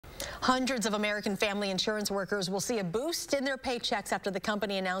Hundreds of American family insurance workers will see a boost in their paychecks after the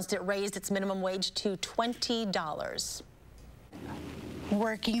company announced it raised its minimum wage to $20.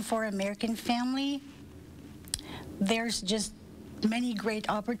 Working for American Family, there's just many great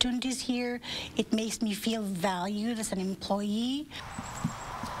opportunities here. It makes me feel valued as an employee.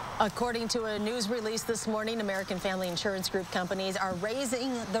 According to a news release this morning, American Family Insurance Group companies are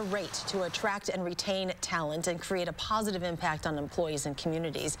raising the rate to attract and retain talent and create a positive impact on employees and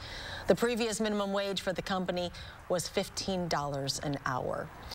communities. The previous minimum wage for the company was $15 an hour.